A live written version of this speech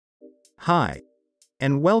Hi,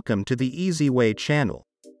 and welcome to the E.X.E channel.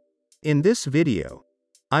 In this video,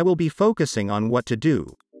 I will be focusing on what to do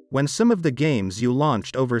when some of the games you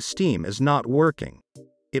launched over Steam is not working.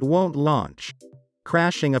 It won't launch,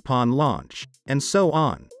 crashing upon launch, and so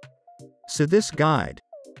on. So this guide,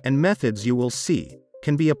 and methods you will see,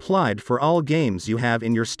 can be applied for all games you have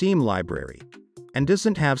in your Steam library, and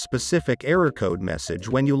doesn't have specific error code message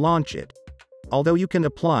when you launch it, although you can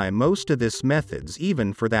apply most of this methods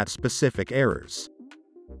even for that specific errors.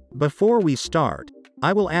 Before we start,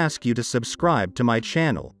 I will ask you to subscribe to my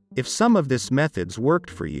channel, if some of this methods worked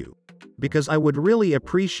for you, because I would really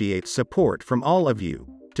appreciate support from all of you,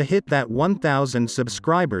 to hit that 1000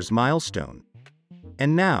 subscribers milestone.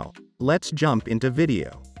 And now, let's jump into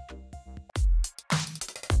video.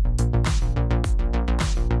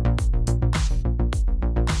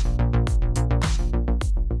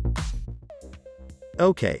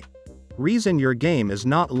 Okay. Reason your game is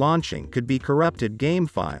not launching could be corrupted game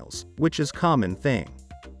files, which is common thing.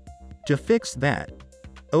 To fix that,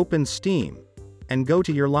 open Steam, and go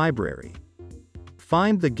to your library.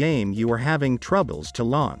 Find the game you are having troubles to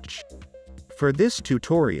launch. For this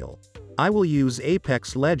tutorial, I will use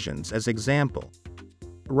Apex Legends as example.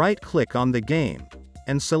 Right-click on the game,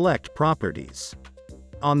 and select Properties.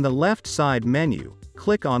 On the left side menu,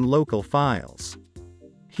 click on Local Files.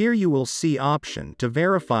 Here you will see option to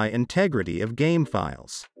verify integrity of game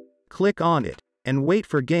files. Click on it, and wait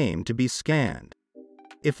for game to be scanned.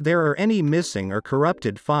 If there are any missing or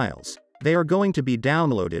corrupted files, they are going to be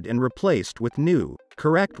downloaded and replaced with new,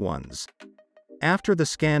 correct ones. After the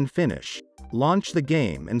scan finish, launch the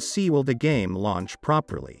game and see will the game launch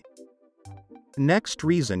properly. Next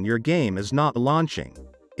reason your game is not launching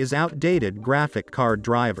is outdated graphic card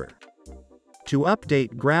driver. To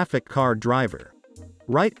update graphic card driver,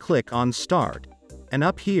 right-click on Start, and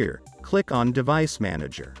up here, click on Device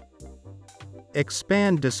Manager.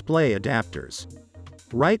 Expand Display Adapters.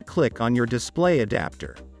 Right-click on your display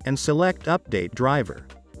adapter, and select Update Driver.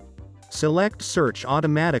 Select Search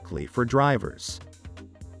automatically for drivers.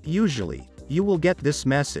 Usually, you will get this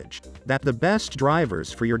message, that the best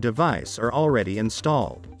drivers for your device are already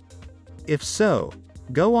installed. If so,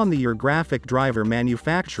 go on your graphic driver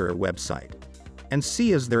manufacturer website, and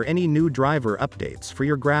see is there any new driver updates for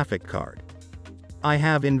your graphic card. I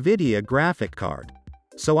have NVIDIA graphic card,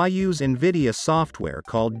 so I use NVIDIA software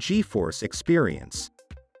called GeForce Experience.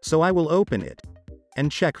 So I will open it,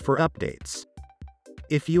 and check for updates.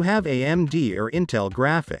 If you have AMD or Intel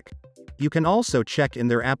graphic, you can also check in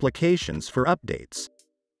their applications for updates.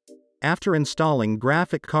 After installing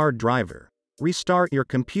graphic card driver, restart your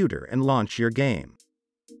computer and launch your game.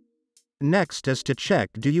 Next is to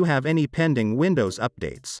check do you have any pending Windows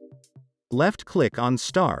updates. Left-click on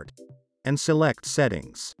Start, and select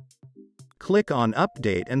Settings. Click on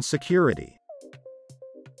Update and Security.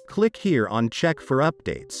 Click here on Check for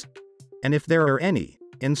Updates. And if there are any,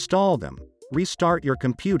 install them, restart your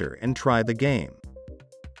computer and try the game.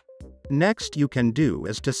 Next you can do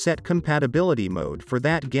is to set compatibility mode for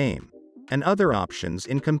that game, and other options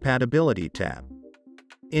in Compatibility tab.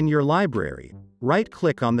 In your library,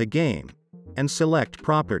 right-click on the game, and select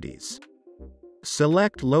Properties.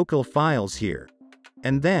 Select Local Files here,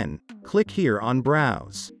 and then, click here on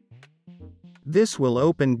Browse. This will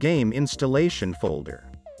open Game Installation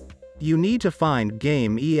folder. You need to find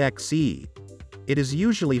game E.X.E. It is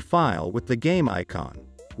usually file with the game icon,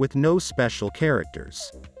 with no special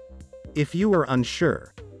characters. If you are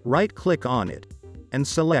unsure, right-click on it, and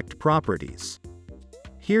select Properties.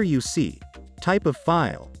 Here you see, type of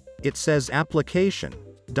file, it says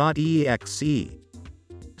application.exe.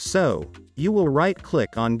 So, you will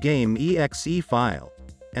right-click on game E.X.E file,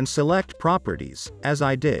 and select Properties, as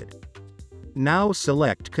I did. Now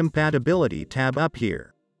select Compatibility tab up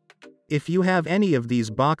here. If you have any of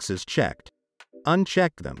these boxes checked,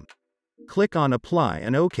 uncheck them. Click on Apply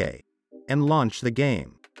and OK, and launch the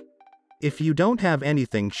game. If you don't have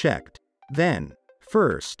anything checked, then,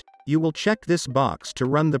 first, you will check this box to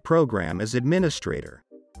run the program as administrator.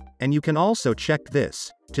 And you can also check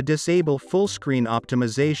this, to disable full screen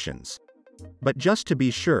optimizations. But just to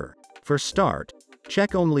be sure, for start,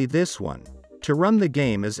 check only this one, to run the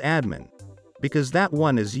game as admin. Because that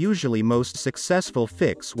one is usually most successful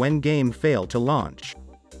fix when game fail to launch.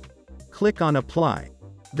 Click on Apply,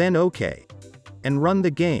 then OK, and run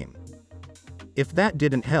the game. If that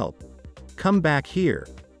didn't help, come back here,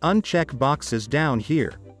 uncheck boxes down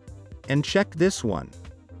here, and check this one.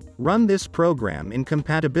 Run this program in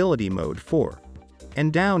compatibility mode 4.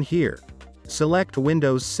 And down here, select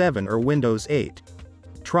Windows 7 or Windows 8.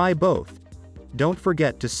 Try both. Don't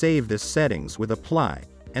forget to save this settings with Apply,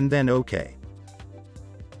 and then OK.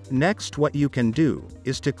 Next, what you can do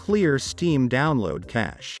is to clear Steam download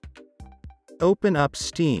cache. Open up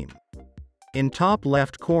Steam. In top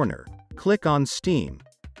left corner, click on Steam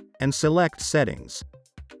and select Settings.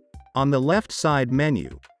 On the left side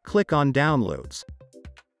menu, click on Downloads.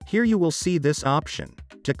 Here you will see this option,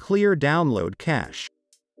 to clear download cache.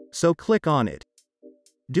 So click on it.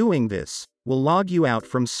 Doing this will log you out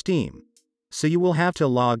from Steam, so you will have to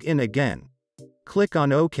log in again. Click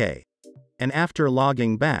on OK. And after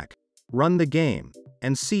logging back, run the game,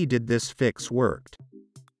 and see did this fix worked.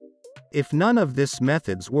 If none of this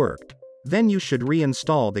methods worked, then you should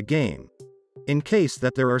reinstall the game, in case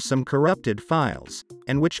that there are some corrupted files,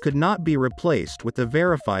 and which could not be replaced with the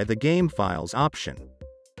Verify the Game Files option.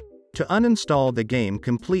 To uninstall the game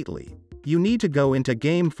completely, you need to go into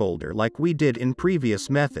Game folder like we did in previous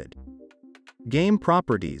method. Game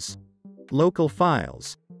Properties, Local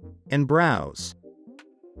Files, and Browse.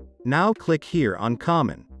 Now click here on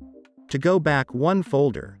Common, to go back one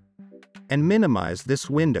folder, and minimize this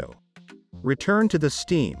window. Return to the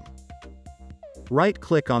Steam.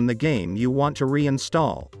 Right-click on the game you want to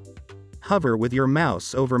reinstall. Hover with your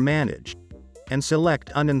mouse over Manage, and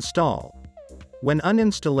select Uninstall. When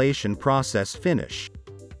uninstallation process finish,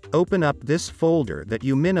 open up this folder that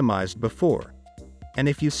you minimized before. And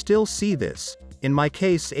if you still see this, in my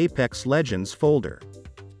case Apex Legends folder,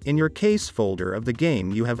 in your case folder of the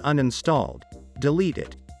game you have uninstalled, delete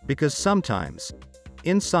it, because sometimes,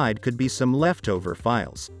 inside could be some leftover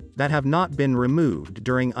files that have not been removed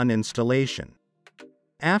during uninstallation.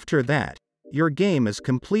 After that, your game is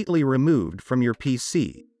completely removed from your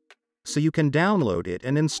PC, so you can download it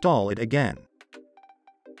and install it again.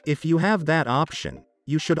 If you have that option,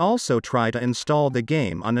 you should also try to install the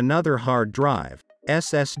game on another hard drive,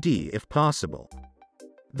 SSD if possible.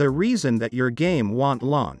 The reason that your game won't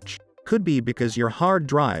launch could be because your hard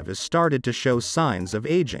drive has started to show signs of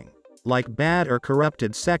aging, like bad or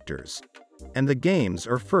corrupted sectors, and the games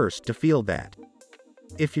are first to feel that.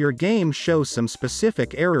 If your game shows some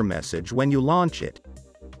specific error message when you launch it,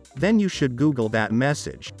 then you should Google that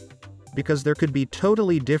message, because there could be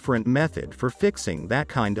totally different method for fixing that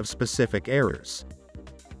kind of specific errors.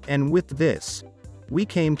 And with this, we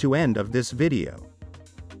came to end of this video.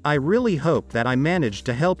 I really hope that I managed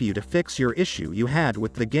to help you to fix your issue you had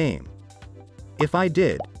with the game. If I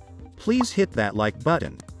did, please hit that like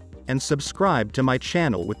button, and subscribe to my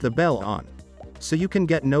channel with the bell on, so you can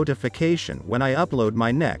get notification when I upload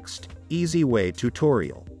my next, easy way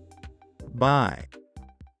tutorial. Bye.